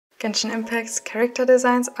Genshin Impact's character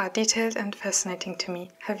designs are detailed and fascinating to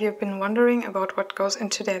me. Have you been wondering about what goes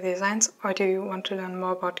into their designs, or do you want to learn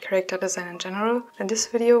more about character design in general? Then this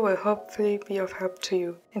video will hopefully be of help to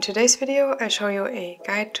you. In today's video, I show you a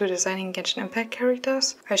guide to designing Genshin Impact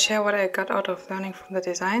characters. I share what I got out of learning from the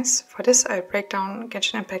designs. For this, I break down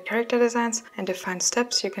Genshin Impact character designs and define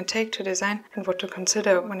steps you can take to design and what to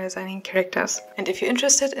consider when designing characters. And if you're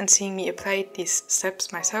interested in seeing me apply these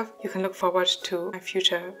steps myself, you can look forward to my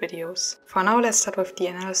future videos. For now, let's start with the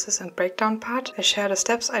analysis and breakdown part. I share the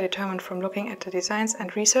steps I determined from looking at the designs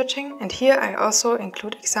and researching, and here I also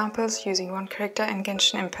include examples using one character in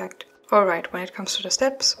Genshin Impact. Alright, when it comes to the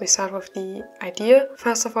steps, we start with the idea.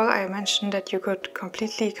 First of all, I mentioned that you could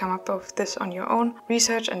completely come up with this on your own,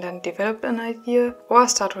 research and then develop an idea, or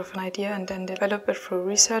start with an idea and then develop it through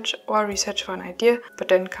research, or research for an idea, but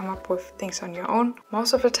then come up with things on your own.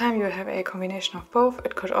 Most of the time you have a combination of both.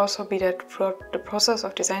 It could also be that throughout the process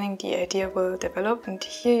of designing the idea will develop, and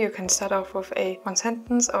here you can start off with a one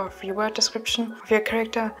sentence or 3-word description of your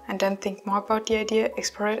character and then think more about the idea,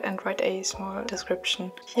 explore it and write a small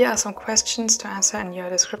description. Here are some questions to answer in your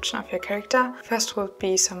description of your character. First will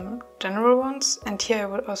be some general ones, and here I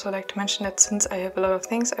would also like to mention that since I have a lot of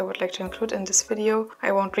things I would like to include in this video,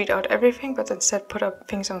 I won't read out everything but instead put up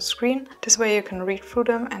things on screen. This way you can read through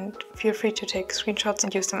them and feel free to take screenshots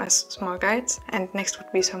and use them as small guides. And next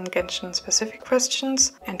would be some Genshin specific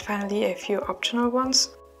questions, and finally a few optional ones.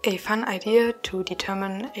 A fun idea to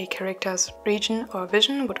determine a character's region or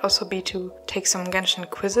vision would also be to take some Genshin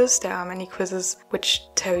quizzes. There are many quizzes which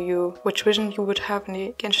tell you which vision you would have in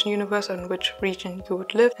the Genshin universe and which region you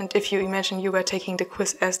would live. And if you imagine you were taking the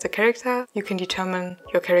quiz as the character, you can determine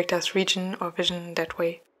your character's region or vision that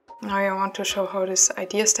way. Now I want to show how this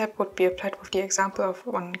idea step would be applied with the example of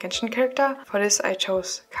one Genshin character. For this I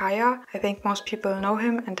chose Kaya. I think most people know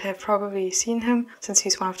him and have probably seen him since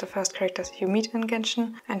he's one of the first characters you meet in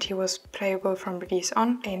Genshin, and he was playable from release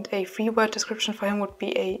on. And a 3-word description for him would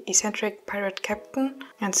be a eccentric pirate captain.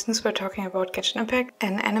 And since we're talking about Genshin Impact,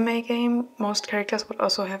 an anime game, most characters would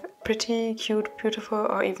also have pretty, cute, beautiful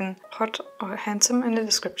or even hot or handsome in the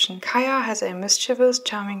description. Kaya has a mischievous,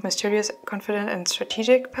 charming, mysterious, confident and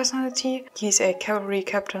strategic personality. He's a cavalry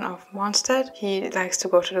captain of Mondstadt. He likes to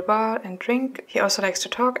go to the bar and drink. He also likes to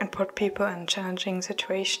talk and put people in challenging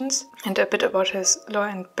situations. And a bit about his lore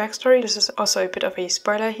and backstory. This is also a bit of a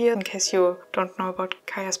spoiler here in case you don't know about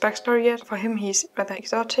Kaya's backstory yet. For him, he's rather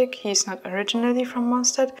exotic. He's not originally from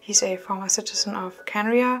Mondstadt. He's a former citizen of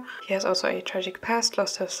Canria. He has also a tragic past,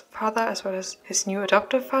 lost his father as well as his new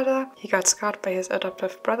adoptive father. He got scarred by his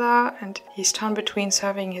adoptive brother, and he's torn between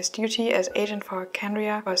serving his duty as agent for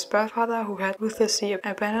Canria for his birth father who had ruthlessly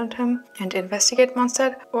abandoned him and investigate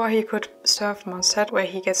Mondstadt, or he could serve Mondstadt where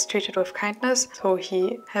he gets treated with kindness, so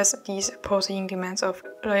he has these opposing demands of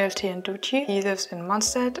loyalty and duty. He lives in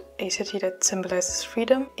Mondstadt, a city that symbolizes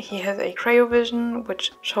freedom. He has a cryovision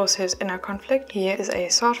which shows his inner conflict. He is a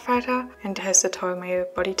sword fighter and has the tall male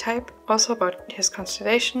body type. Also about his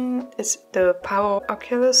constellation is the Pavo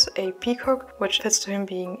Oculus, a peacock, which fits to him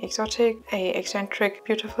being exotic, a eccentric,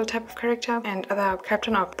 beautiful type of character. And other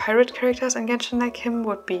captain or pirate characters in Genshin like him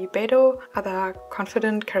would be Beidou. Other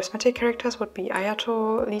confident, charismatic characters would be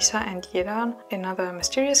Ayato, Lisa and Yelan. Another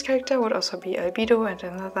mysterious character would also be Albedo, and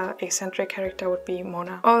another eccentric character would be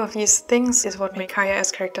Mona. All of these things is what make Kaya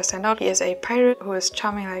as character stand out. He is a pirate who is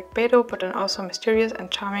charming like Beidou, but then also mysterious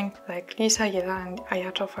and charming like Lisa, Yelan and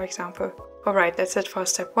Ayato, for example. Alright, that's it for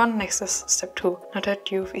step 1. Next is step 2. Now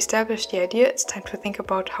that you've established the idea, it's time to think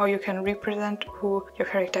about how you can represent who your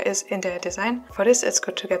character is in their design. For this, it's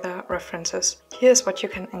good to gather references. Here's what you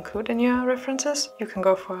can include in your references. You can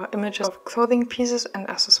go for images of clothing pieces and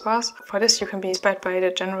accessoires. For this, you can be inspired by the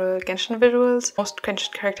general Genshin visuals. Most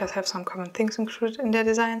Genshin characters have some common things included in their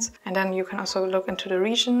designs. And then you can also look into the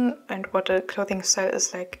region and what the clothing style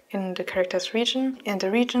is like in the character's region. And the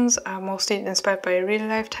regions are mostly inspired by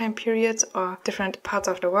real-life time periods or different parts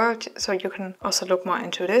of the world, so you can also look more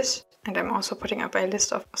into this. And I'm also putting up a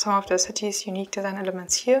list of some of the city's unique design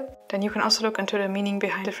elements here. Then you can also look into the meaning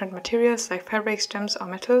behind different materials like fabrics, gems or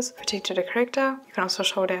metals fitting to the character. You can also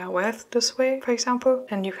show their wealth this way, for example.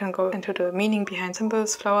 Then you can go into the meaning behind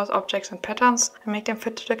symbols, flowers, objects and patterns and make them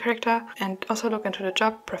fit to the character. And also look into the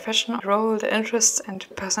job, profession, role, the interests and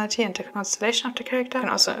personality and the constellation of the character. You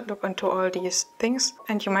can also look into all these things.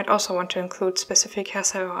 And you might also want to include specific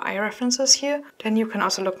hairstyle or eye references here. Then you can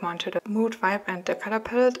also look more into the mood, vibe and the color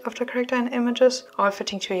palette of the character in images, all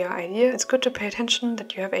fitting to your idea. It's good to pay attention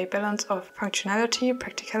that you have a balance of functionality,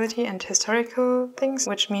 practicality, and historical things,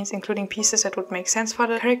 which means including pieces that would make sense for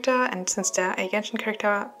the character. And since they're a Genshin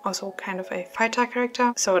character, also kind of a fighter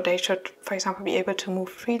character, so they should, for example, be able to move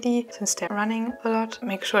freely since they're running a lot.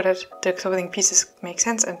 Make sure that the clothing pieces make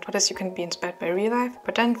sense, and for this you can be inspired by real life.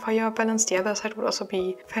 But then for your balance, the other side would also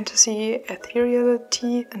be fantasy,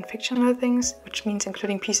 ethereality, and fictional things, which means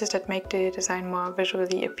including pieces that make the design more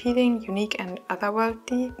visually appealing, unique, and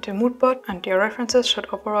otherworldly. The mood board and your references should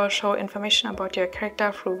overall show information about your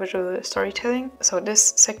character through visual storytelling. So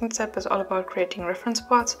this second step is all about creating reference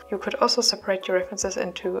boards. You could also separate your references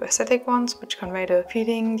into aesthetic ones, which convey the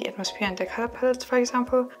feeling, the atmosphere, and the color palettes, for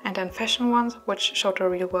example, and then fashion ones, which show the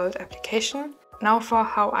real-world application. Now for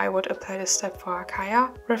how I would apply this step for Kaya.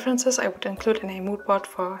 References I would include in a mood board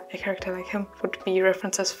for a character like him would be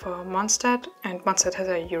references for Mondstadt, and Mondstadt has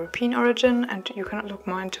a European origin, and you can look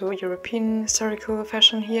more into European historical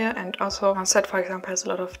fashion here. And also Mondstadt, for example, has a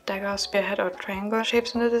lot of dagger, spearhead, or triangle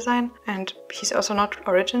shapes in the design, and he's also not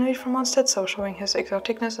originally from Mondstadt, so showing his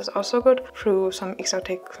exoticness is also good through some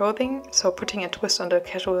exotic clothing, so putting a twist on the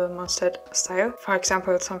casual Mondstadt style. For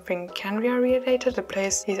example, something Canria related, the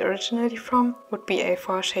place he's originally from, would be a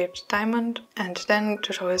 4-shaped diamond. And then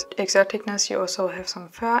to show his exoticness, you also have some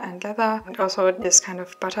fur and leather, and also this kind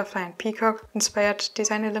of butterfly and peacock inspired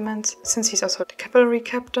design elements. Since he's also the cavalry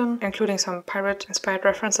captain, including some pirate inspired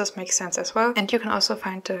references makes sense as well. And you can also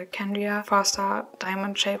find the Canria 4-star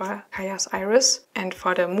diamond shape for Kaya's iris. And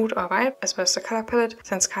for the mood or vibe, as well as the color palette,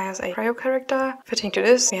 since Kaya's a cryo character, fitting to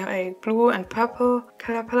this, we have a blue and purple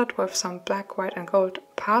color palette with some black, white, and gold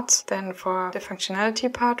parts. Then for the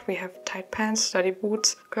functionality part, we have tight pants, sturdy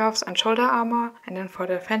boots, gloves, and shoulder armor. And then for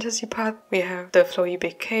the fantasy part, we have the flowy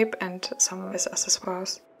big cape and some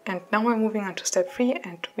accessories. And now we're moving on to step 3,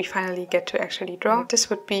 and we finally get to actually draw. This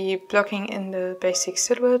would be blocking in the basic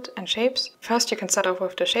silhouette and shapes. First you can start off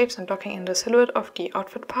with the shapes and blocking in the silhouette of the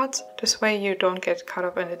outfit parts. This way you don't get caught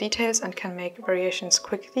up in the details and can make variations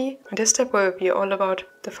quickly. And this step will be all about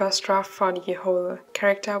the first draft for the whole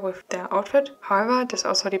character with their outfit. However, this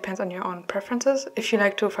also depends on your own preferences. If you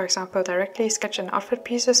like to, for example, directly sketch in outfit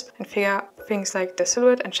pieces and figure things like the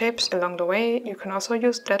silhouette and shapes along the way, you can also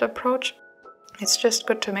use that approach. It's just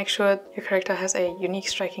good to make sure your character has a unique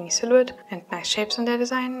striking silhouette and nice shapes in their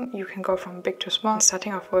design. You can go from big to small,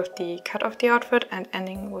 starting off with the cut of the outfit and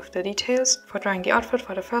ending with the details. For drawing the outfit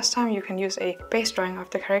for the first time, you can use a base drawing of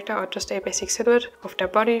the character or just a basic silhouette of their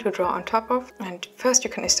body to draw on top of. And first you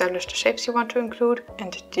can establish the shapes you want to include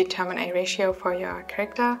and determine a ratio for your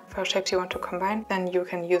character for shapes you want to combine. Then you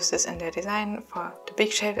can use this in their design for the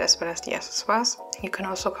big shapes as well as the accessoires. You can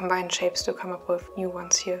also combine shapes to come up with new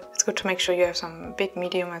ones here. It's good to make sure you have some big,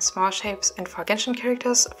 medium, and small shapes. And for Genshin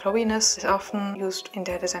characters, flowiness is often used in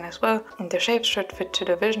their design as well, and the shapes should fit to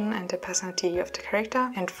the vision and the personality of the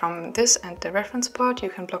character. And from this and the reference board, you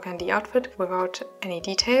can block in the outfit without any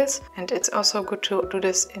details. And it's also good to do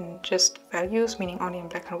this in just values, meaning only in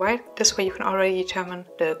black and white. This way you can already determine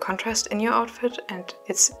the contrast in your outfit, and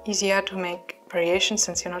it's easier to make variations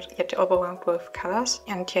since you're not yet overwhelmed with colors.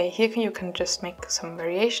 And yeah, here you can just make some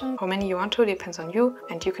variation. How many you want to depends on you,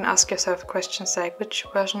 and you can ask yourself questions like which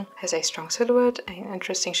version has a strong silhouette and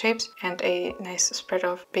interesting shapes and a nice spread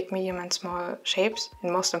of big, medium, and small shapes.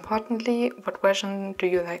 And most importantly, what version do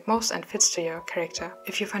you like most and fits to your character?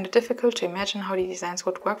 If you find it difficult to imagine how the designs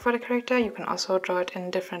would work for the character, you can also draw it in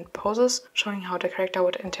different poses, showing how the character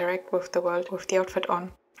would interact with the world with the outfit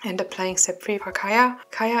on. And applying step 3 for Kaya.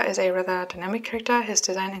 Kaya is a rather dynamic character. His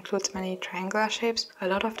design includes many triangular shapes. A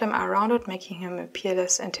lot of them are rounded, making him appear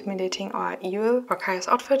less intimidating or evil. For Kaya's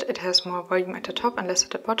outfit, it has more volume at the top and less at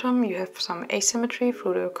the bottom. You have some asymmetry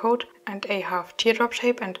through the coat and a half teardrop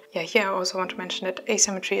shape. And yeah, here I also want to mention that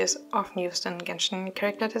asymmetry is often used in Genshin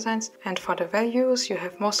character designs. And for the values, you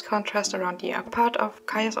have most contrast around the upper part of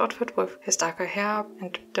Kaya's outfit with his darker hair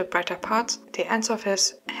and the brighter parts. The ends of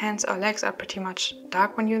his hands or legs are pretty much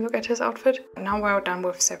dark when you look at his outfit. Now we're done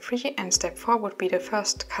with step 3, and step 4 would be the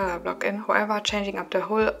first color block in. However, changing up the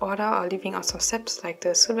whole order or leaving out some steps like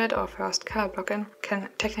the silhouette or first color block in can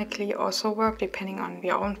technically also work depending on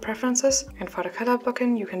your own preferences. And for the color block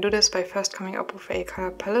in, you can do this by first coming up with a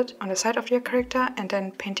color palette on the side of your character and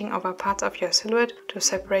then painting over parts of your silhouette to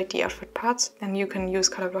separate the outfit parts. Then you can use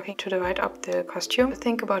color blocking to divide up the costume.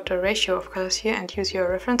 Think about the ratio of colors here and use your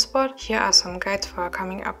reference board. Here are some guides for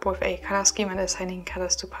coming up with a color scheme and assigning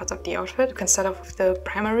colors to parts of the outfit. You can start off with the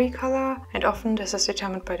primary color, and often this is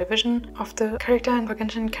determined by the vision of the character in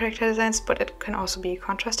Genshin character designs, but it can also be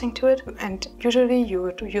contrasting to it. And usually you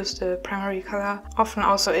would use the primary color, often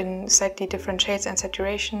also in slightly different shades and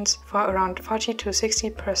saturations, for around 40 to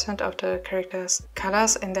 60% of the character's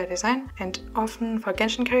colors in their design. And often for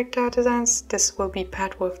Genshin character designs, this will be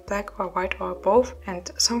paired with black or white or both. And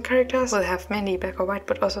some characters will have mainly black or white,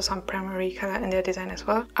 but also some primary color in their design as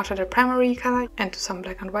well. After the primary color and some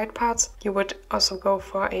black and white parts, you would also go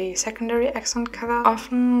for a secondary accent color,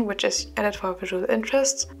 often which is added for visual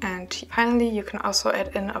interest. And finally, you can also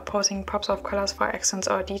add in opposing pops of colors for accents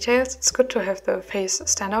or details. It's good to have the face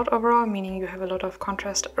stand out overall, meaning you have a lot of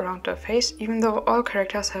contrast around the face. Even though all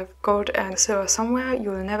characters have gold and silver somewhere, you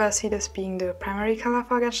will never see this being the primary color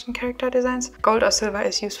for Genshin character designs. Gold or silver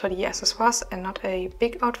is used for the accessoires and not a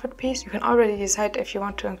big outfit piece. You can already decide if you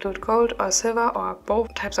want to include gold or silver or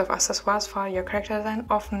both types of accessoires for your character design.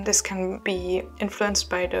 Often this can be influenced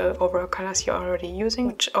by the overall colors you're already using,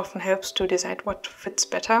 which often helps to decide what fits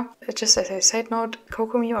better. Just as a side note,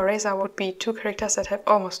 Kokomi or Razor would be two characters that have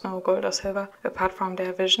almost no gold or silver apart from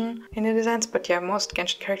their vision in the designs, but yeah, most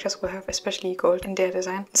Genshin characters will have especially gold in their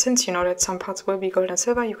design. Since you know that some parts will be gold and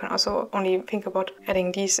silver, you can also only think about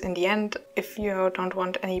adding these in the end if you don't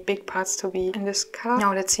want any big parts to be in this color.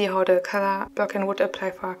 Now let's see how the color block-in would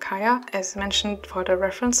apply for Kaya. As mentioned for the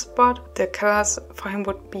reference spot, the colors for him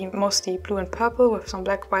would be mostly blue and purple with some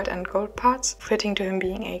black, white and gold parts, fitting to him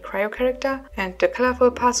being a cryo character. And the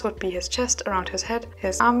colorful parts would be his chest, around his head,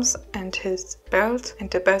 his arms and his belt, and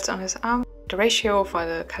the belts on his arm. The ratio for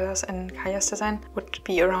the colors in Kaya's design would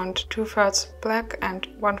be around 2/3 black and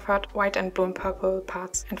 1/3 white and blue and purple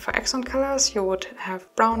parts. And for accent colors, you would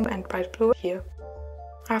have brown and bright blue here.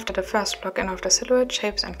 After the first block-in of the silhouette,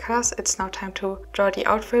 shapes and colors, it's now time to draw the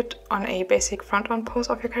outfit on a basic front-on pose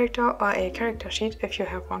of your character or a character sheet if you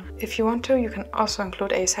have one. If you want to, you can also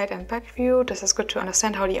include a side and back view. This is good to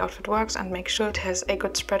understand how the outfit works and make sure it has a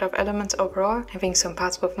good spread of elements overall, having some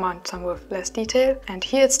parts with more and some with less detail. And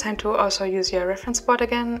here it's time to also use your reference board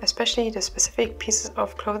again, especially the specific pieces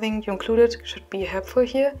of clothing you included should be helpful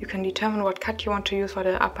here. You can determine what cut you want to use for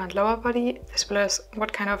the upper and lower body, as well as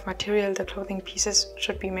what kind of material the clothing pieces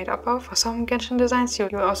should be made up of. For some Genshin designs, you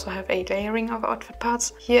will also have a layering of outfit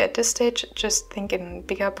parts. Here at this stage, just think in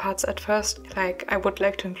bigger parts at first, like I would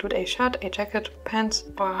like to include a shirt, a jacket, pants,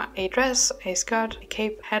 or a dress, a skirt, a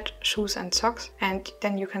cape, hat, shoes and socks. And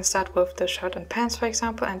then you can start with the shirt and pants, for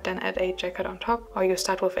example, and then add a jacket on top. Or you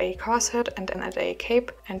start with a corset and then add a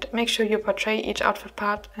cape. And make sure you portray each outfit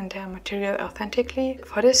part and their material authentically.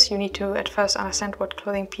 For this, you need to at first understand what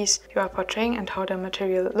clothing piece you are portraying and how the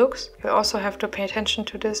material looks. You also have to pay attention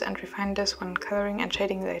to this and refine this when coloring and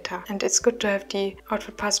shading later. And it's good to have the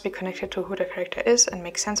outfit parts be connected to who the character is and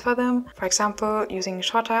make sense for them. For example, using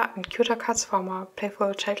shorter and cuter cuts for more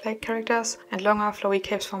playful childlike characters and longer flowy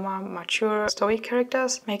capes for more mature stoic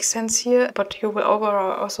characters makes sense here, but you will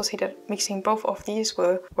overall also see that mixing both of these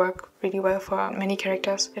will work really well for many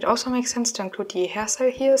characters. It also makes sense to include the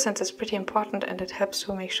hairstyle here since it's pretty important and it helps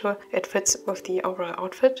to make sure it fits with the overall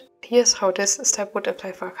outfit. Here's how this step would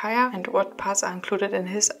apply for Kaya and what parts are included in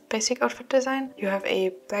his basic outfit design. You have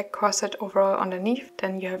a black corset overall underneath,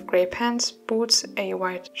 then you have grey pants, boots, a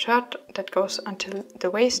white shirt that goes until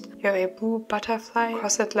the waist. You have a blue butterfly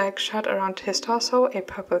corset-like shirt around his torso, a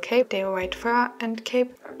purple cape, a white fur and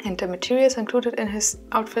cape. And the materials included in his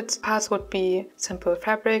outfit's parts would be simple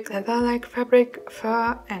fabric, leather-like fabric,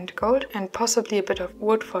 fur and gold, and possibly a bit of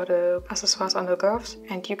wood for the accessoires on the gloves.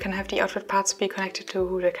 And you can have the outfit parts be connected to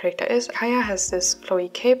who the character is. Kaya has this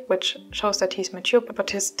flowy cape, which shows that he's mature, but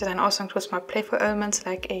his design also includes more playful elements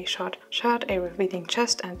like a short shirt, a revealing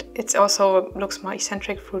chest, and it also looks more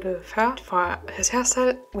eccentric through the fur. For his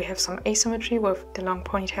hairstyle, we have some asymmetry with the long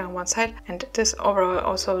ponytail on one side, and this overall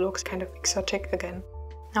also looks kind of exotic again.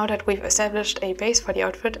 Now that we've established a base for the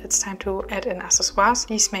outfit, it's time to add in accessoires.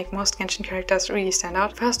 These make most Genshin characters really stand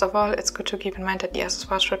out. First of all, it's good to keep in mind that the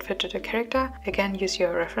accessoires should fit to the character. Again, use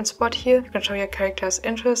your reference board here. You can show your character's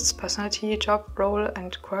interests, personality, job, role,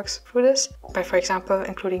 and quirks through this by, for example,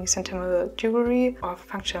 including sentimental jewelry or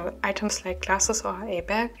functional items like glasses or a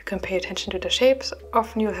bag. You can pay attention to the shapes.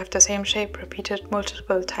 Often you'll have the same shape repeated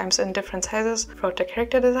multiple times in different sizes throughout the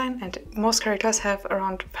character design, and most characters have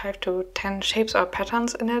around 5 to 10 shapes or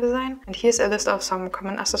patterns in their design. And here's a list of some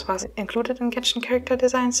common accessoires included in Genshin character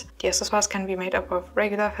designs. The accessoires can be made up of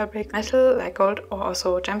regular fabric, metal like gold, or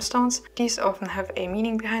also gemstones. These often have a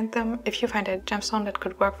meaning behind them. If you find a gemstone that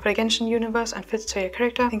could work for the Genshin universe and fits to your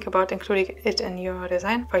character, think about including it in your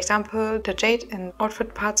design. For example, the jade in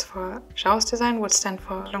outfit parts for Zhao's design would stand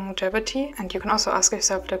for longevity, and you can also ask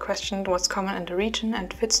yourself the question what's common in the region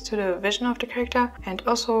and fits to the vision of the character. And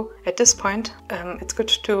also at this point, it's good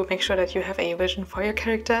to make sure that you have a vision for your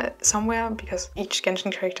character somewhere, because each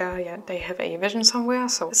Genshin character, they have a vision somewhere,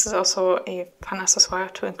 so this is also a fun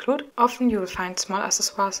accessoire to include. Often you will find small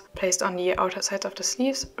accessoires placed on the outer sides of the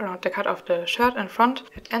sleeves, around the cut of the shirt and front,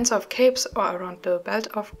 at ends of capes, or around the belt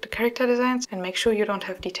of the character designs. And make sure you don't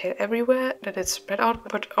have detail everywhere, that it's spread out,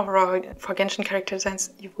 but overall for Genshin character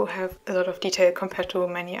designs you will have a lot of detail compared to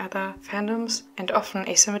many other fandoms, and often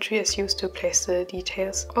asymmetry is used to place the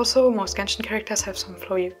details. Also, most Genshin characters have some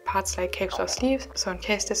flowy parts like capes or sleeves, so in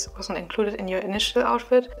case this wasn't included in your initial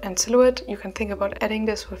outfit and silhouette, you can think about adding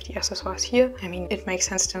this with the accessoires here. I mean, it makes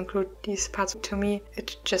sense to include these parts. To me,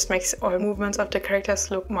 it just makes all movements of the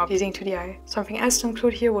characters look more pleasing to the eye. Something else to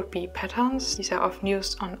include here would be patterns. These are often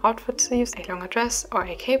used on outfit sleeves, a longer dress, or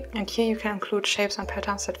a cape, and here you can include shapes and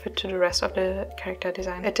patterns that fit to the rest of the character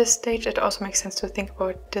design. At this stage, it also makes sense to think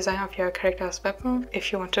about design of your character's weapon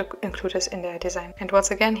if you want to include this in their design. And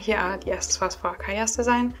once again, here are the accessoires for Kaya's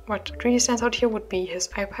design. What really stands out here would be his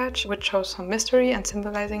eye patch, which shows some mystery and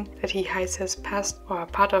symbolizing that he hides his past or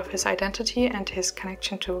part of his identity and his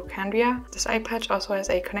connection to Candria. This eye patch also has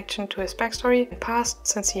a connection to his backstory and past,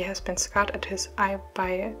 since he has been scarred at his eye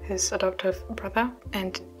by his adoptive brother.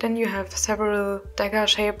 And then you have several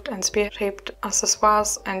dagger-shaped and spear-shaped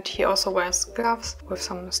accessoires, and he also wears gloves with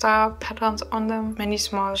some star patterns on them. Many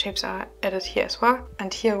small shapes are added here as well,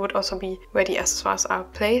 and here would also be where the accessoires are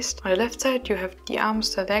placed. On the left side you have the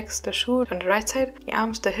arms, the legs, the shoe. On the right side, the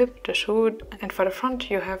arms, the hip, the shoe, and for the front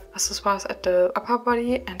you have accessoires at the upper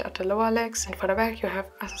body and at the lower legs, and for the back you have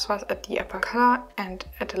accessoires at the upper collar, and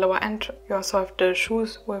at the lower end you also have the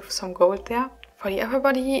shoes with some gold there. For the upper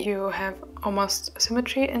body, you have almost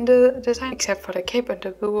symmetry in the design, except for the cape and the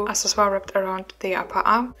blue accessoire wrapped around the upper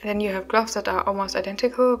arm. And then you have gloves that are almost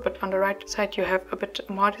identical, but on the right side you have a bit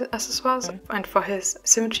more accessoires. And for his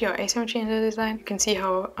symmetry or asymmetry in the design, you can see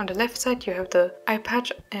how on the left side you have the eye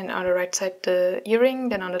patch, and on the right side the earring,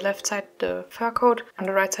 then on the left side the fur coat, on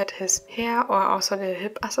the right side his hair or also the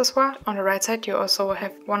hip accessoire. On the right side you also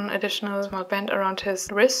have one additional small band around his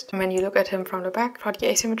wrist. And when you look at him from the back, for the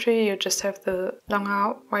asymmetry you just have the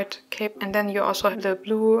longer white cape, and then you also have the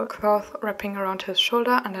blue cloth wrapping around his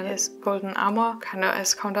shoulder, and then his golden armor kind of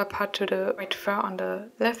as counterpart to the white fur on the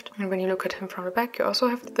left. And when you look at him from the back, you also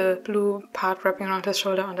have the blue part wrapping around his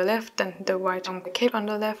shoulder on the left, then the white cape on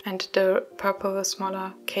the left, and the purple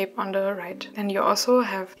smaller cape on the right. Then you also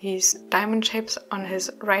have these diamond shapes on his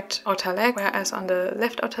right outer leg, whereas on the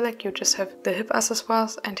left outer leg you just have the hip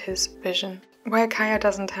accessoires and his vision. While Kaya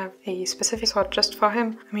doesn't have a specific sword just for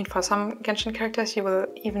him, I mean, for some Genshin characters you will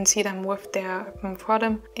even see them with their weapon for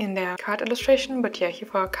them in their card illustration, but yeah, here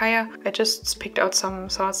for Kaya I just picked out some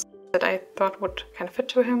swords that I thought would kind of fit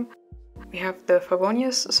to him. We have the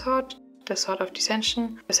Favonius sword, the Sword of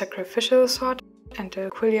Dissension, the Sacrificial sword, and the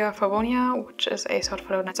Quilia Favonia, which is a sword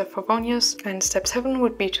for the Knights of Favonius. And step 7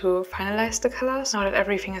 would be to finalize the colors. Now that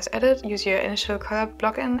everything is added, use your initial color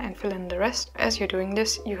block in and fill in the rest. As you're doing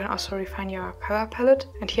this, you can also refine your color palette,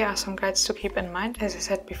 and here are some guides to keep in mind. As I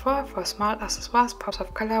said before, for small accessoires, pops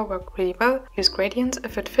of color work really well. Use gradients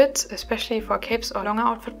if it fits, especially for capes or longer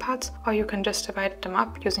outfit parts, or you can just divide them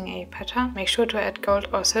up using a pattern. Make sure to add gold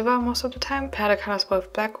or silver most of the time. Pair the colors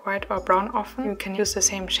with black, white, or brown often. You can use the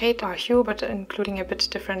same shade or hue, but including a bit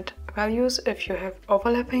different values if you have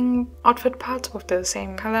overlapping outfit parts with the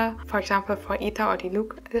same color. For example, for Ether or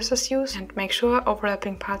Diluc this is used. And make sure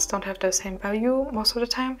overlapping parts don't have the same value most of the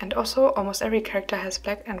time. And also, almost every character has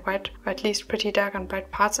black and white, or at least pretty dark and bright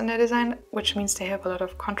parts in their design, which means they have a lot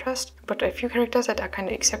of contrast. But a few characters that are kind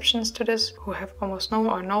of exceptions to this, who have almost no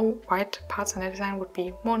or no white parts in their design, would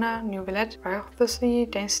be Mona, New Villette, Riothusly,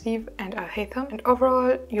 Dainsleeve, and Alhaitham. And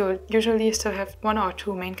overall, you'll usually still have 1 or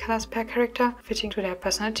 2 main colors per character, fitting to their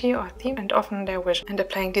personality or theme, and often their vision. And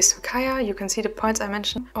applying this to Kaya, you can see the points I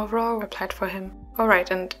mentioned overall applied for him.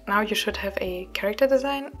 Alright, and now you should have a character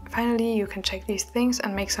design. Finally, you can check these things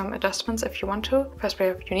and make some adjustments if you want to. First we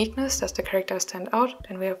have uniqueness, does the character stand out?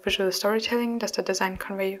 Then we have visual storytelling, does the design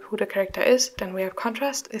convey who the character is? Then we have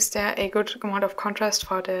contrast, is there a good amount of contrast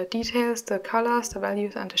for the details, the colors, the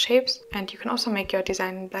values and the shapes? And you can also make your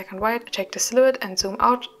design in black and white, check the silhouette and zoom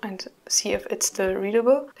out and see if it's still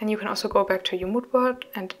readable. Then you can also go back to your mood board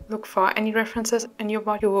and look for any references in your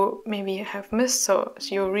board you maybe have missed, so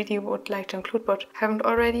you really would like to include but haven't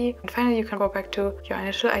already. And finally you can go back to your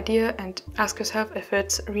initial idea and ask yourself if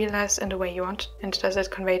it's realized in the way you want, and does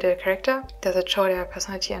it convey the character? Does it show their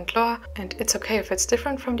personality and lore? And it's okay if it's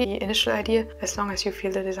different from the initial idea, as long as you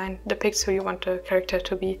feel the design depicts who you want the character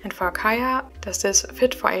to be. And for Kaya, does this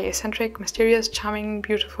fit for a eccentric, mysterious, charming,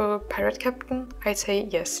 beautiful pirate captain? I'd say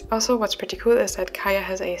yes. Also, what's pretty cool is that Kaya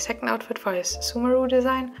has a second outfit for his Sumeru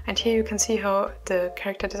design, and here you can see how the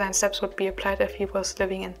character design steps would be applied if he was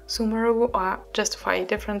living in Sumeru or just for a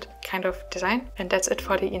different kind of design. And that's it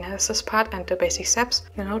for the analysis part and the basic steps.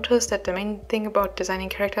 You'll notice that the main thing about designing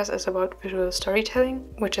characters is about visual storytelling,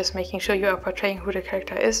 which is making sure you are portraying who the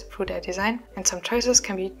character is through their design. And some choices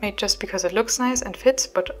can be made just because it looks nice and fits,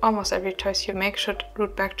 but almost every choice you make should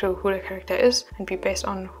root back to who the character is and be based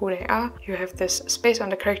on who they are. You have this space on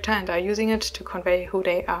the character and are using it to convey who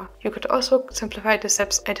they are. You could also simplify the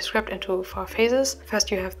steps I described into 4 phases. First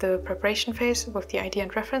you have the preparation phase with the idea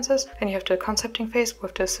and references, then you have the concepting phase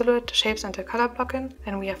with the silhouette, the shapes and the color blocking,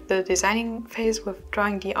 then we have the designing phase with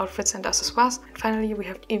drawing the outfits and accessoires, and finally we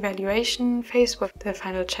have the evaluation phase with the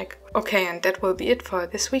final check. Okay, and that will be it for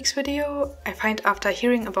this week's video. I find after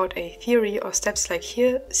hearing about a theory or steps like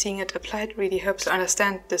here, seeing it applied really helps to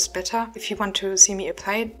understand this better. If you want to see me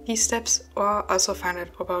apply these steps or also find out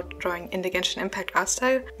about drawing in the Genshin Impact art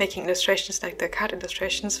style, making illustrations like the card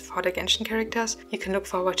illustrations for the Genshin characters, you can look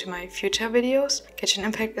forward to my future videos. Genshin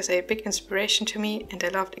Impact is a big inspiration to me and I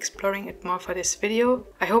loved exploring it more for this video.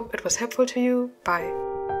 I hope it was helpful to you. Bye!